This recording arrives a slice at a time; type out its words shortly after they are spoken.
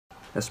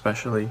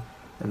especially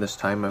in this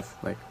time of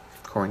like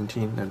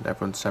quarantine and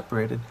everyone's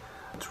separated.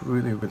 It's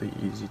really, really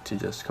easy to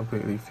just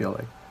completely feel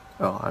like,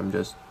 oh, I'm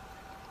just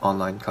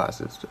online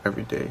classes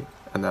every day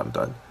and I'm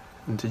done.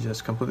 And to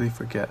just completely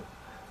forget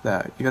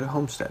that you got a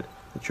homestead,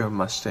 that you're a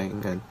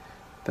Mustang, and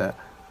that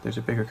there's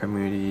a bigger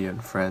community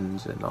and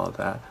friends and all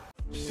that.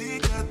 She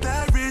got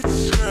that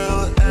rich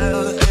girl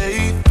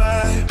LA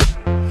vibe.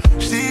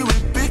 She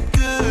would be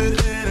good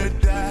in her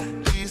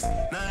daddy's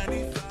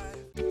 95.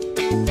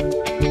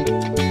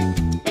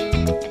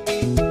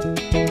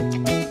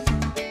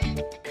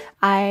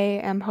 I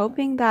am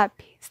hoping that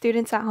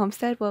students at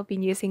Homestead will be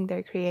using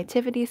their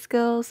creativity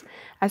skills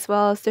as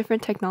well as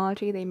different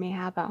technology they may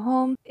have at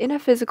home. In a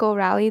physical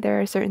rally,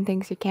 there are certain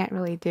things you can't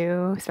really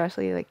do,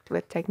 especially like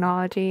with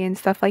technology and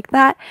stuff like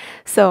that.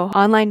 So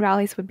online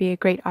rallies would be a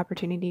great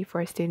opportunity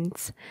for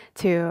students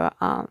to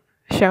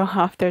show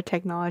off their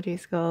technology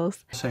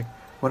skills. It's like,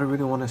 what I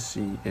really want to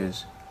see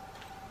is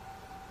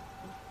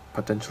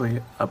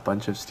potentially a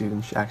bunch of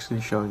students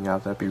actually showing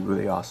out. That'd be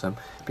really awesome.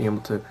 Being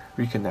able to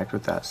reconnect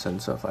with that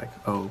sense of like,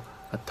 oh,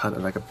 a ton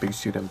of like a big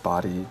student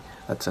body,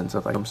 that sense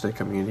of like homestead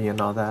community and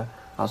all that.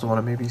 I also want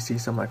to maybe see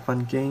some like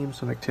fun games,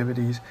 some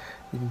activities.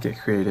 You can get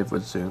creative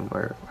with Zoom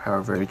or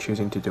however you're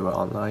choosing to do it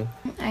online.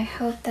 I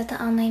hope that the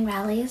online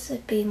rallies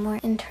would be more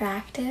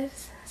interactive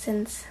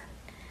since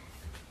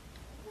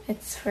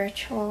it's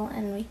virtual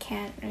and we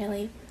can't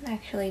really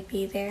actually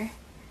be there.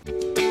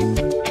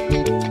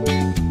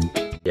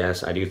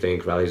 Yes, I do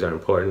think rallies are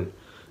important,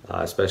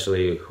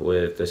 especially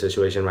with the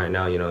situation right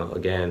now. You know,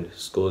 again,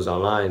 school is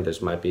online.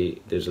 There's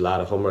a lot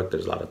of homework,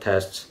 there's a lot of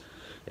tests,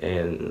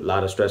 and a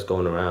lot of stress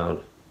going around.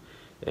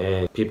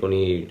 And people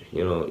need,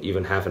 you know,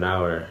 even half an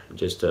hour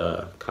just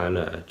to kind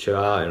of chill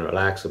out and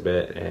relax a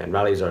bit. And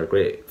rallies are a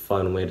great,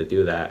 fun way to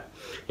do that.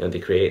 You know, they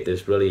create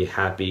this really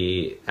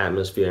happy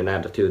atmosphere and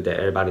attitude that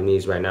everybody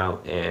needs right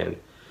now, and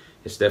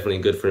it's definitely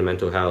good for your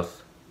mental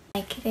health.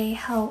 Like, they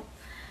help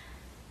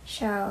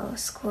show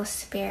school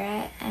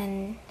spirit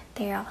and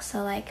they're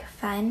also like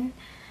fun,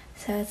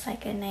 so it's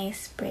like a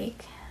nice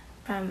break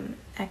from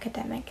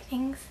academic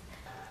things.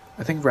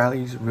 I think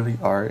rallies really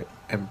are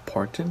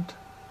important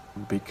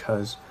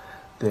because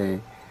they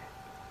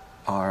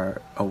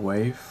are a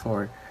way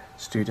for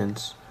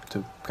students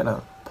to kind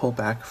of pull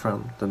back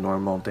from the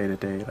normal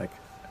day-to-day like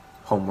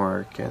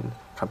homework and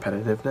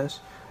competitiveness,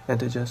 and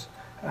to just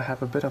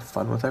have a bit of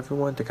fun with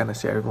everyone, to kind of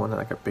see everyone in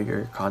like a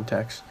bigger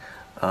context,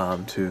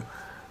 to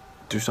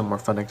do some more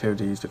fun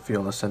activities, to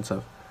feel a sense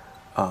of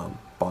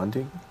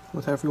bonding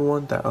with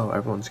everyone, that oh,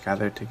 everyone's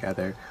gathered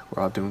together,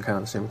 we're all doing kind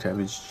of the same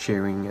activities,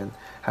 cheering and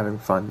having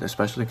fun,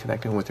 especially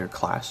connecting with your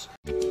class.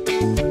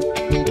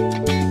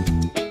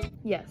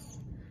 Yes,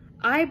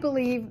 I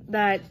believe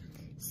that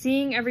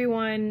seeing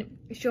everyone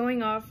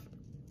showing off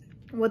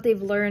what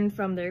they've learned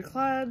from their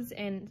clubs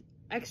and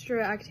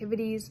extra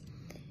activities,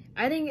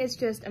 I think it's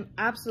just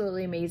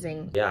absolutely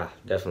amazing. Yeah,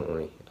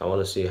 definitely. I want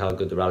to see how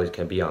good the rallies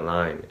can be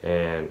online,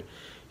 and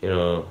you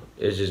know,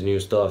 it's just new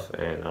stuff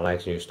and I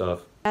like new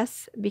stuff.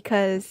 Yes,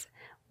 because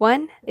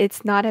one,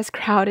 it's not as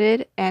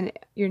crowded and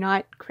you're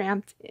not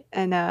cramped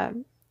in a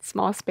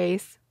small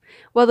space.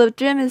 Well, the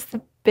gym is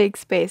the big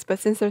space, but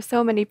since there's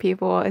so many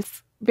people,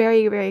 it's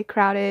very, very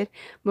crowded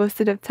most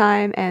of the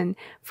time. And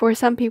for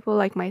some people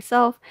like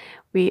myself,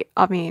 we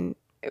don't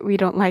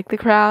like the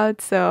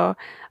crowd. So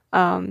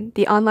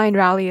the online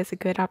rally is a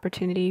good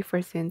opportunity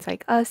for students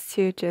like us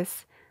to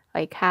just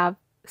like have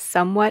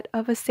somewhat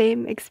of a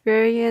same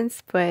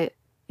experience, but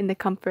in the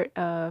comfort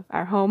of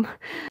our home.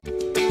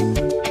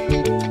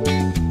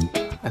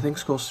 I think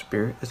school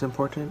spirit is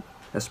important,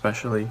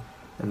 especially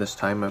in this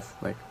time of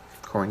like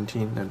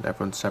quarantine and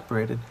everyone's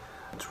separated.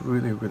 It's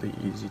really, really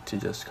easy to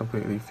just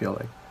completely feel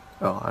like,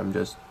 oh, I'm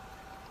just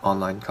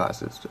online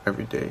classes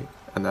every day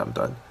and I'm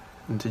done.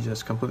 And to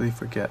just completely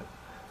forget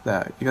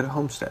that you got a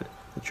homestead,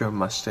 that you're a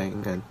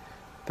Mustang, and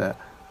that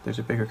there's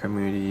a bigger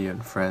community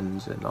and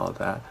friends and all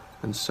that.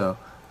 And so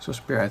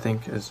spirit, I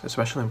think, is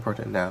especially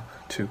important now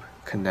to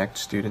connect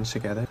students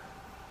together.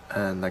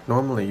 And like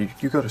normally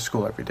you go to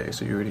school every day,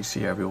 so you already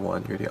see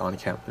everyone, you're already on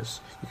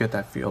campus, you get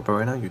that feel, but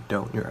right now you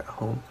don't, you're at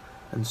home.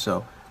 And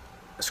so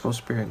school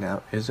spirit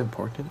now is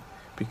important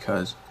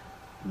because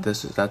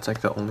that's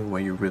like the only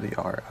way you really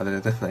are, other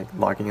than like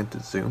logging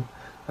into Zoom.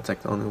 That's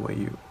like the only way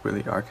you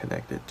really are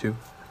connected to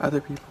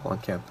other people on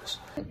campus.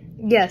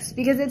 Yes,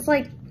 because it's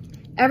like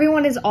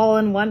everyone is all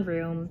in one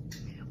room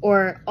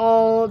or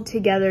all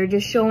together,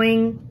 just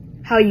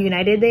showing how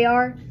united they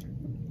are,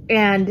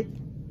 and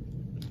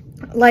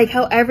like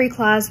how every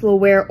class will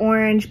wear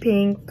orange,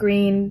 pink,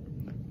 green,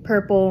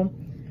 purple,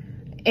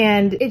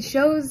 and it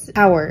shows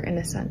power in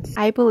a sense.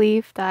 I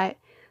believe that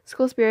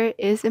school spirit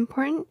is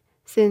important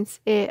since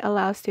it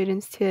allows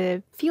students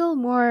to feel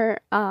more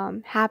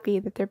happy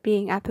that they're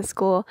being at the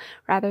school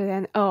rather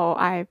than, oh,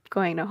 I'm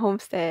going to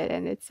Homestead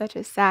and it's such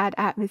a sad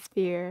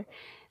atmosphere.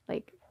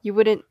 Like, you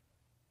wouldn't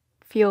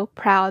feel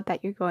proud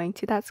that you're going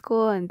to that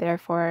school, and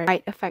therefore it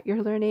might affect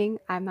your learning.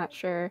 I'm not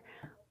sure,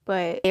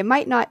 but it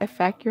might not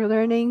affect your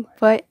learning,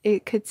 but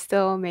it could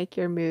still make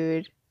your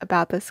mood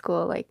about the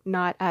school like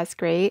not as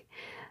great.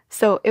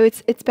 So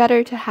it's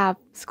better to have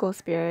school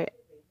spirit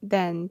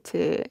than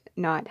to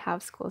not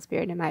have school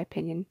spirit, in my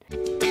opinion.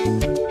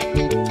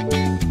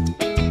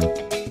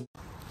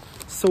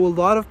 So a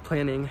lot of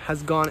planning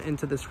has gone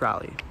into this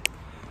rally.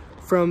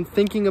 From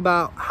thinking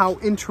about how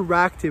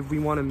interactive we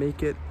want to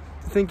make it,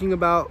 to thinking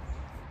about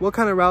what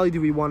kind of rally do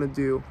we want to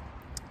do,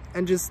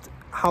 and just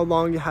how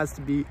long it has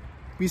to be.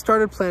 We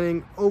started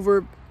planning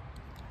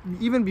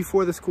even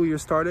before the school year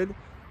started,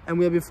 and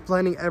we have been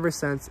planning ever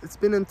since. It's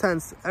been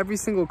intense. Every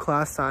single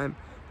class time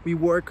we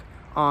work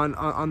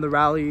on the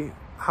rally,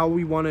 how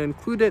we want to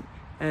include it,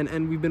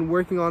 and we've been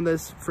working on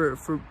this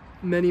for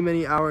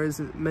many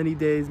hours, many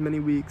days, many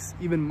weeks,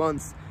 even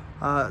months,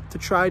 to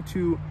try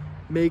to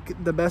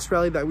make the best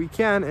rally that we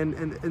can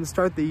and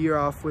start the year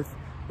off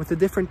with a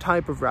different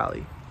type of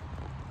rally.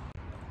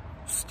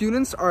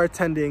 Students are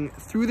attending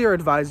through their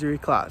advisory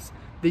class.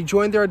 They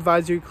joined their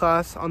advisory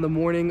class on the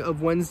morning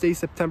of Wednesday,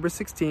 September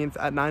 16th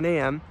at 9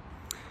 a.m.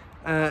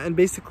 And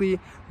basically,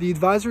 the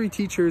advisory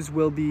teachers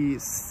will be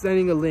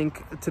sending a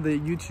link to the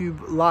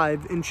YouTube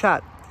Live in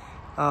chat.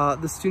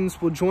 The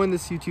students will join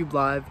this YouTube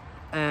Live,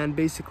 and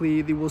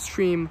basically they will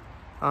stream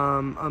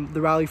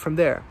the rally from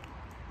there.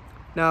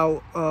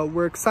 Now,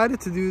 we're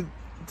excited to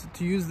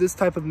use this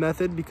type of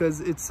method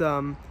because it's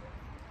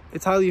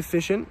highly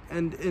efficient,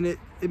 and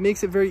it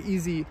makes it very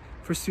easy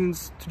for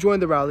students to join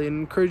the rally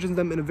and encourages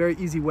them in a very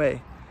easy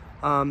way.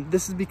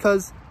 This is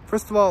because,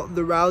 first of all,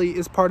 the rally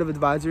is part of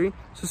advisory,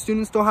 so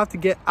students don't have to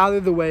get out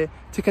of the way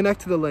to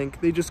connect to the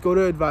link. They just go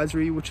to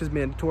advisory, which is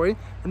mandatory,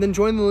 and then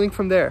join the link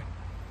from there.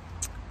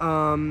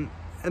 And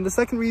the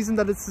second reason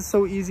that it's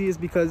so easy is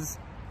because,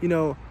 you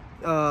know,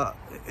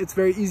 it's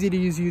very easy to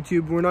use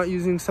YouTube. We're not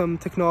using some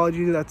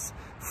technology that's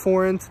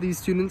foreign to these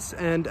students,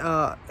 and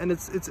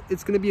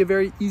it's going to be a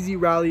very easy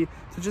rally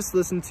to just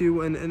listen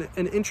to,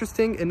 and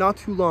interesting and not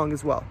too long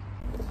as well.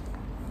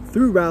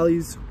 Through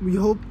rallies, we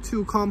hope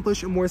to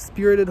accomplish a more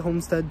spirited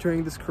homestead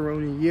during this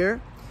Corona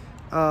year.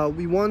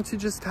 We want to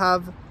just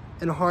have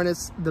and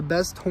harness the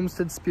best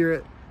homestead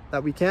spirit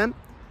that we can,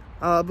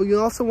 but we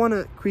also want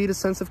to create a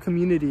sense of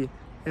community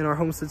in our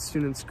homestead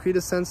students, create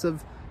a sense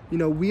of, you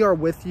know, we are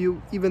with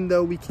you even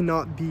though we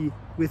cannot be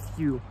with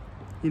you.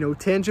 You know,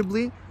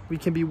 tangibly, we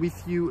can be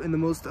with you in the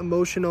most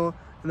emotional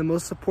and the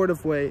most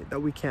supportive way that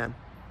we can.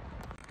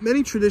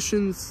 Many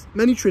traditions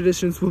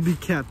will be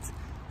kept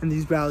in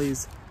these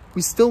rallies.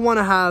 We still want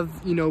to have,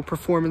 you know,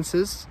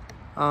 performances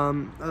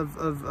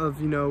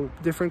of you know,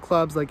 different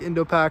clubs like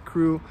Indo-Pac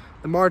Crew,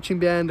 the marching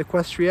band,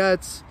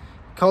 equestriettes,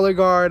 color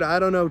guard, I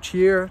don't know,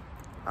 cheer,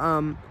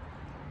 and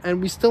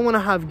we still want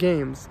to have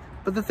games.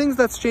 But the things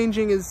that's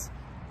changing is,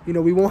 you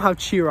know, we won't have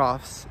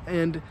cheer-offs,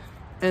 and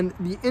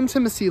the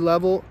intimacy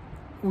level,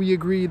 we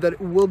agree that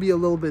it will be a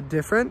little bit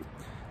different,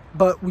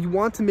 but we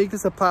want to make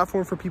this a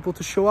platform for people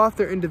to show off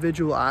their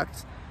individual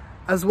acts,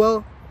 as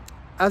well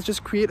as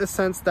just create a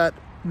sense that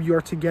we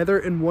are together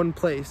in one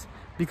place.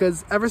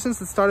 Because ever since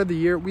the start of the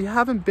year, we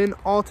haven't been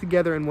all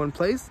together in one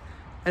place,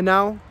 and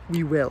now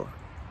we will.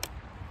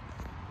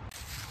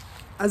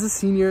 As a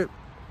senior,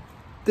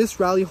 this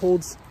rally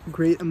holds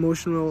great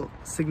emotional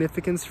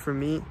significance for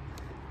me,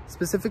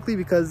 specifically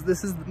because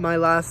this is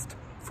my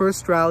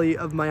first rally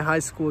of my high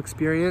school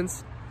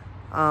experience.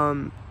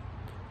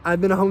 I've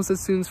been a homestead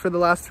student for the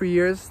last 3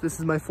 years. This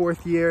is my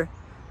 4th year,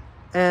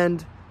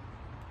 and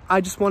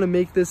I just want to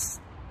make this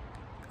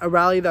a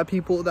rally that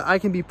I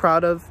can be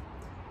proud of,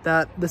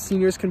 that the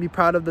seniors can be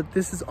proud of, that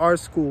this is our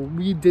school.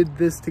 We did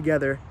this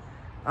together.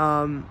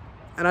 And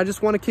I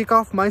just want to kick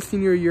off my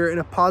senior year in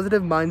a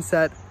positive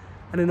mindset,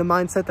 and in a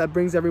mindset that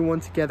brings everyone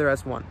together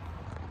as one.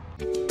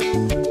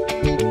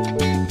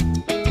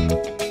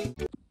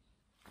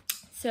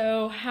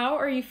 So how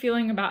are you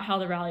feeling about how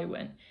the rally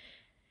went?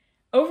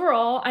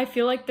 Overall, I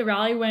feel like the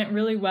rally went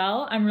really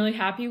well. I'm really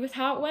happy with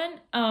how it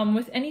went.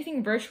 With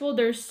anything virtual,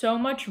 there's so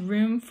much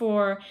room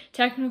for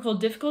technical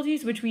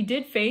difficulties, which we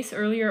did face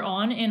earlier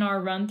on in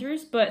our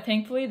run-throughs, but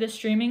thankfully the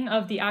streaming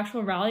of the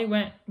actual rally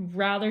went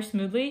rather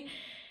smoothly.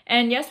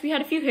 And yes, we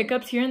had a few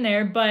hiccups here and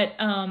there, but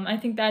I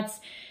think that's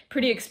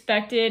pretty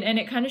expected, and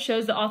it kind of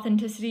shows the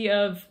authenticity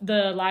of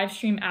the live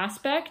stream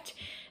aspect.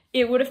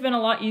 It would have been a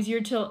lot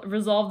easier to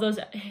resolve those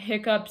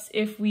hiccups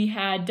if we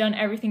had done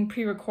everything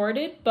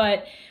pre-recorded,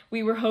 but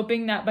we were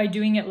hoping that by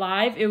doing it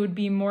live, it would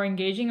be more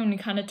engaging, and we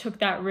kind of took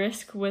that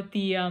risk with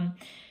the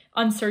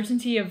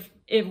uncertainty of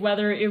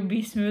whether it would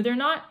be smooth or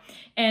not.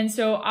 And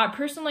so I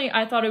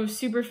thought it was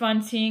super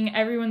fun seeing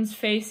everyone's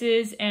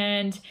faces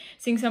and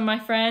seeing some of my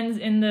friends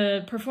in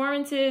the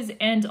performances,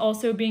 and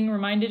also being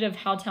reminded of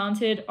how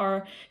talented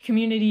our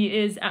community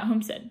is at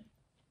Homestead.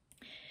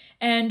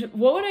 And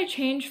what would I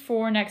change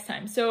for next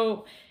time?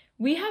 So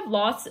we have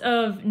lots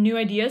of new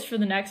ideas for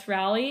the next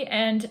rally,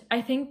 and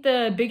I think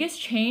the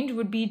biggest change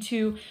would be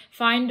to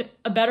find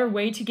a better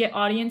way to get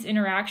audience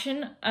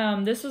interaction.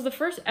 This was the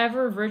first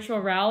ever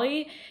virtual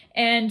rally,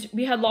 and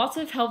we had lots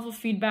of helpful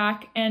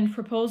feedback and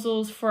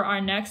proposals for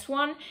our next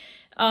one.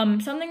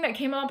 Something that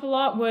came up a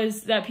lot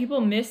was that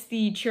people missed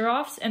the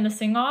cheer-offs and the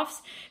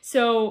sing-offs.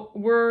 So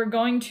we're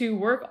going to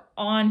work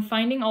on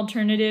finding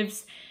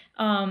alternatives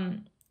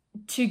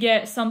to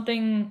get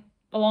something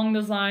along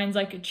those lines,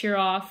 like a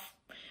cheer-off.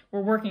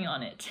 We're working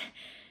on it.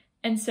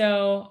 And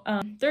so,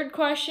 third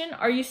question,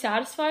 are you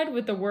satisfied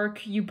with the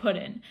work you put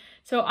in?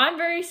 So I'm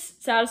very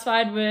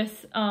satisfied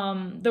with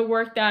the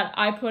work that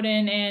I put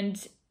in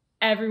and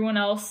everyone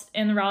else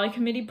in the rally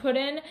committee put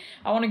in.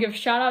 I want to give a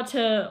shout out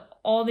to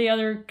all the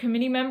other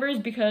committee members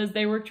because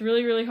they worked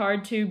really, really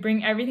hard to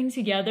bring everything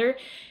together.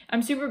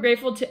 I'm super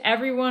grateful to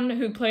everyone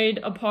who played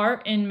a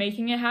part in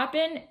making it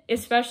happen,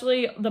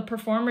 especially the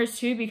performers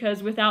too,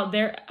 because without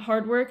their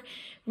hard work,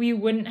 we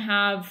wouldn't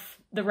have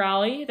the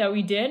rally that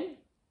we did.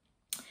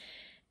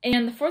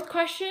 And the fourth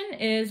question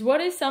is, what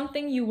is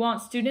something you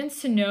want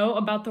students to know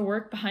about the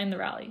work behind the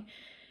rally?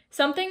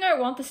 Something I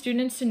want the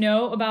students to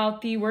know about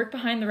the work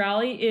behind the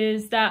rally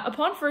is that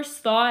upon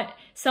first thought,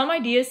 some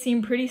ideas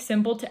seem pretty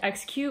simple to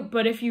execute,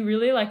 but if you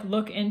really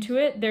look into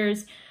it,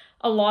 there's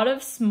a lot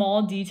of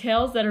small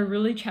details that are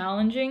really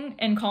challenging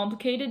and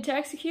complicated to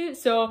execute.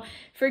 So,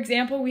 for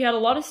example, we had a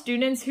lot of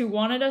students who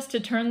wanted us to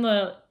turn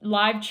the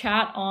live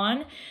chat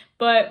on,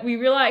 but we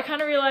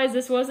kind of realized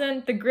this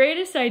wasn't the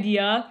greatest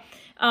idea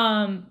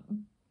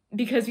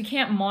because we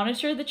can't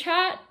monitor the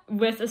chat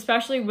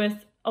especially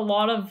with a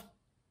lot of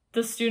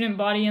the student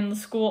body in the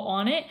school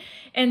on it.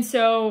 And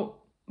so,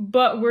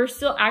 but we're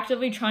still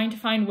actively trying to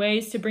find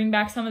ways to bring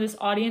back some of this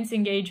audience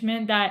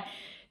engagement that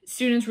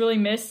students really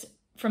missed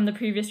from the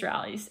previous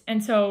rallies.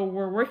 And so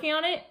we're working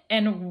on it,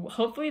 and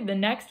hopefully the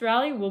next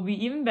rally will be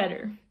even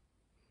better.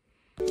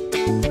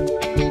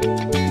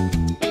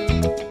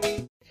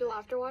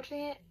 After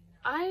watching it,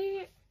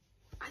 I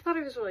thought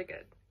it was really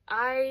good.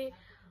 I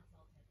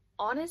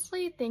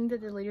honestly think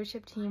that the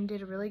leadership team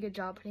did a really good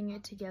job putting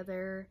it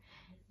together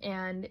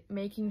and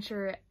making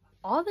sure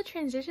all the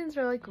transitions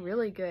are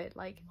really good.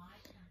 I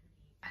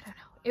don't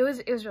know. It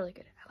was really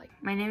good.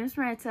 My name is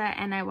Marita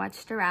and I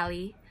watched the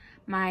rally.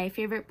 My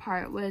favorite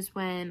part was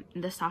when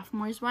the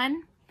sophomores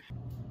won.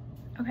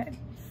 Okay,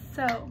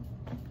 so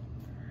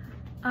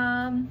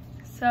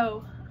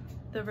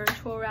the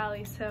virtual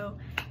rally. So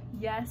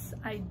yes,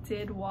 I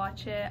did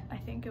watch it. I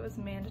think it was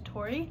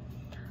mandatory.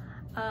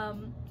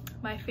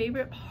 My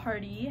favorite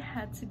party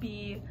had to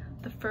be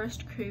the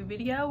first crew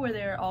video where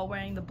they were all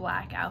wearing the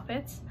black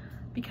outfits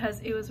because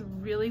it was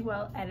really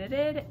well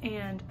edited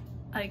and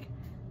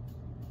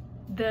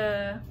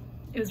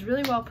it was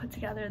really well put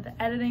together. The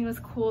editing was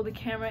cool, the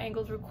camera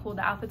angles were cool,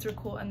 the outfits were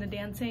cool, and the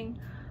dancing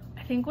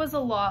I think was a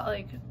lot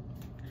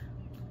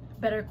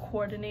better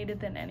coordinated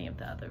than any of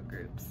the other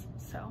groups.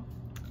 So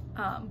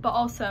but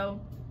also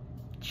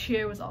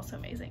cheer was also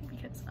amazing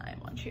because I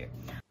am on cheer.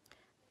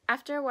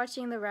 After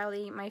watching the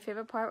rally, my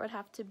favorite part would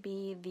have to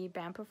be the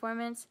band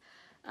performance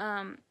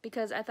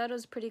because I thought it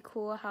was pretty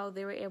cool how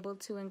they were able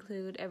to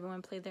include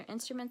everyone play their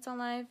instruments on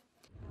live.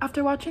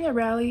 After watching the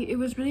rally, it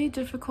was really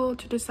difficult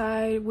to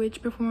decide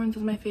which performance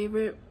was my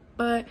favorite,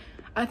 but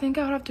I think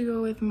I would have to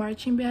go with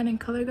marching band and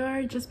color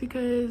guard just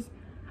because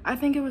I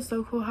think it was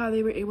so cool how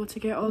they were able to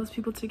get all those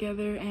people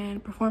together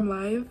and perform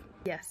live.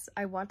 Yes,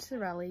 I watched the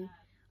rally.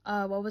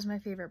 What was my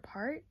favorite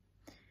part?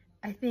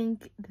 I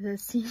think the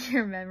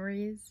senior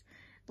memories,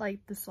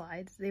 the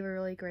slides, they were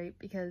really great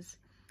because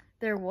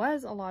there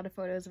was a lot of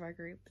photos of our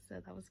group, so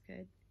that was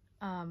good.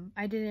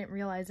 I didn't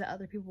realize that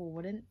other people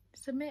wouldn't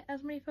submit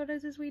as many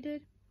photos as we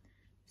did,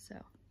 so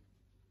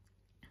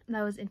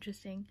that was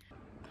interesting.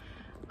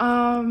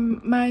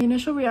 My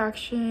initial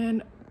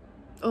reaction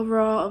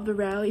overall of the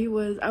rally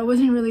was I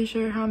wasn't really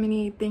sure how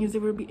many things they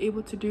would be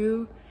able to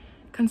do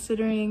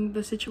considering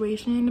the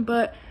situation,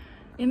 but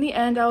in the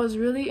end I was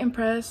really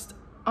impressed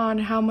on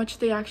how much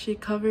they actually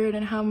covered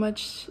and how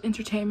much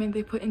entertainment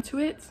they put into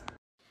it.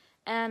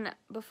 And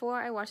before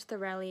I watched the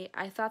rally,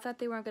 I thought that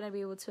they weren't going to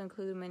be able to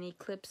include many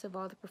clips of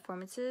all the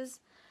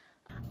performances.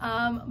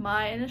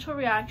 My initial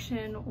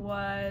reaction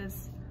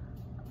was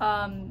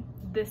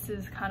this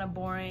is kind of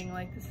boring,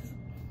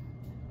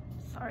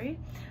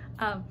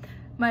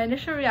 my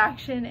initial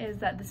reaction is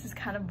that this is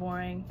kind of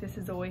boring, this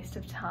is a waste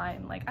of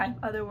time, I have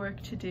other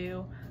work to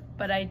do,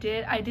 but I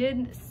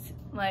did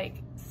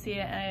see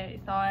it and I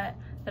thought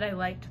that I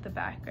liked the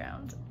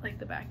background,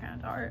 the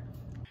background art.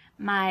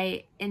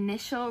 My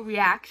initial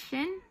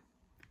reaction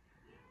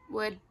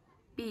would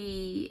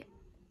be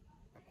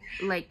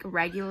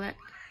regular,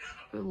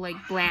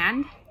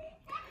 bland,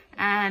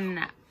 and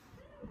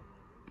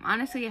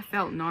honestly I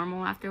felt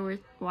normal after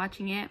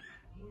watching it.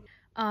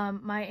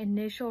 My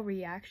initial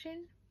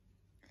reaction,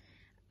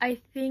 I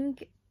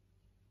think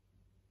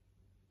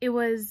it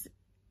was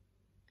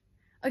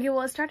okay.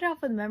 Well, it started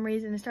off with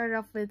memories and it started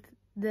off with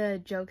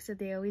the jokes that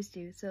they always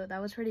do, so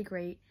that was pretty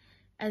great.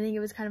 I think it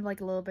was kind of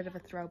a little bit of a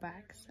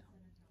throwback. So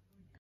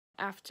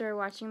after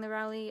watching the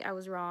rally, I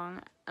was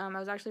wrong. I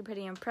was actually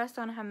pretty impressed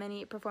on how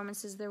many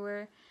performances there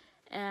were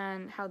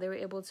and how they were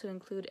able to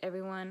include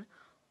everyone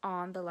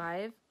on the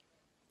live.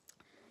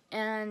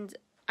 And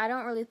I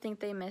don't really think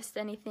they missed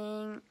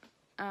anything.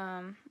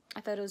 I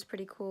thought it was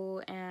pretty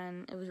cool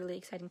and it was really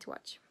exciting to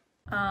watch.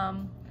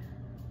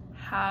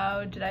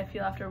 How did I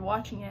feel after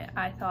watching it?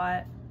 I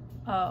thought,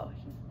 oh,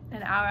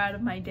 an hour out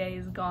of my day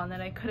is gone that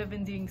I could have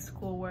been doing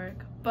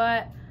schoolwork.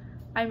 But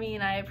I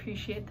mean, I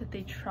appreciate that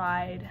they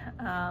tried.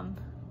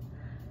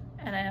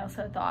 And I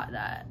also thought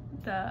that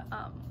the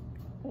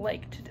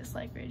like to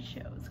dislike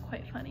ratio was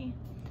quite funny.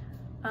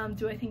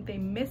 Do I think they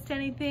missed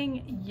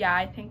anything? Yeah,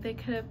 I think they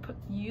could have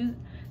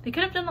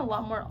done a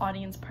lot more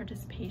audience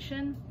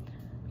participation,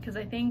 because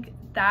I think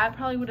that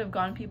probably would have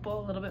gotten people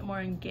a little bit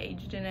more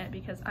engaged in it,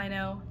 because I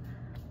know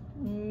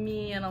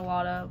me and a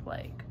lot of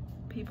like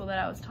people that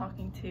I was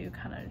talking to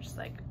kind of just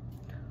like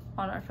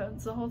on our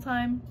phones the whole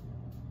time,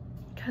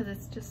 because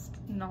it's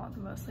just not the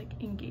most like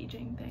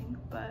engaging thing.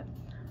 But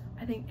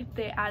I think if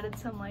they added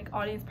some like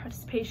audience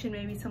participation,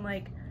 maybe some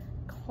like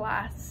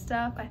class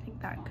stuff, I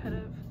think that could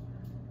have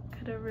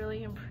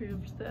really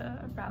improved the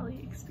rally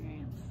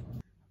experience.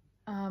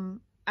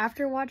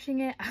 After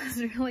watching it, I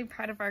was really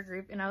proud of our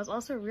group, and I was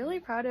also really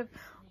proud of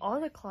all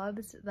the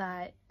clubs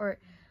that, or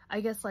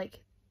I guess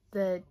like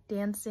the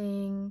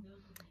dancing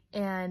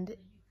and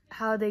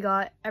how they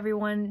got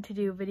everyone to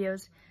do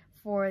videos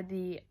for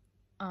the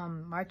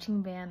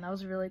marching band. That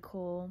was really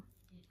cool.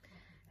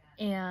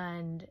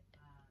 And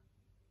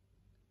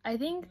I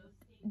think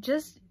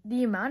just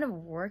the amount of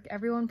work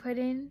everyone put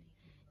in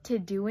to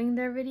doing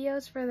their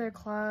videos for their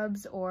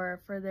clubs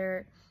or for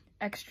their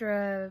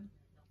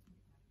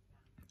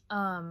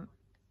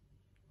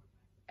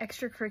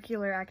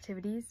extracurricular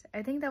activities,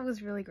 I think that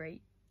was really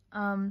great.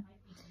 And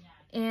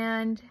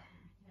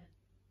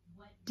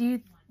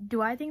do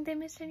I think they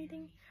missed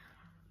anything?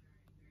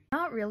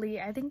 Not really.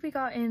 I think we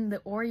got in the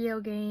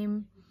Oreo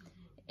game,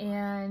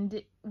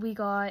 and we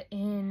got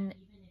in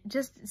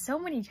just so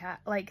many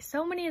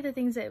so many of the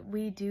things that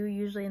we do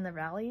usually in the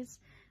rallies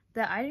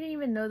that I didn't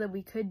even know that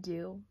we could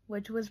do,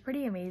 which was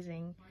pretty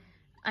amazing.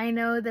 I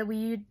know that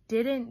we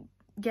didn't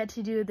get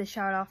to do the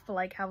shout off, but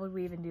like, how would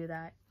we even do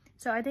that?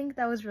 So I think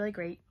that was really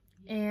great,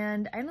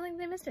 and I don't think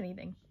they missed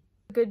anything.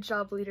 Good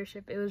job,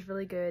 leadership. It was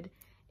really good,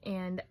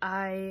 and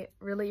I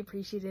really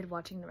appreciated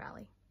watching the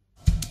rally.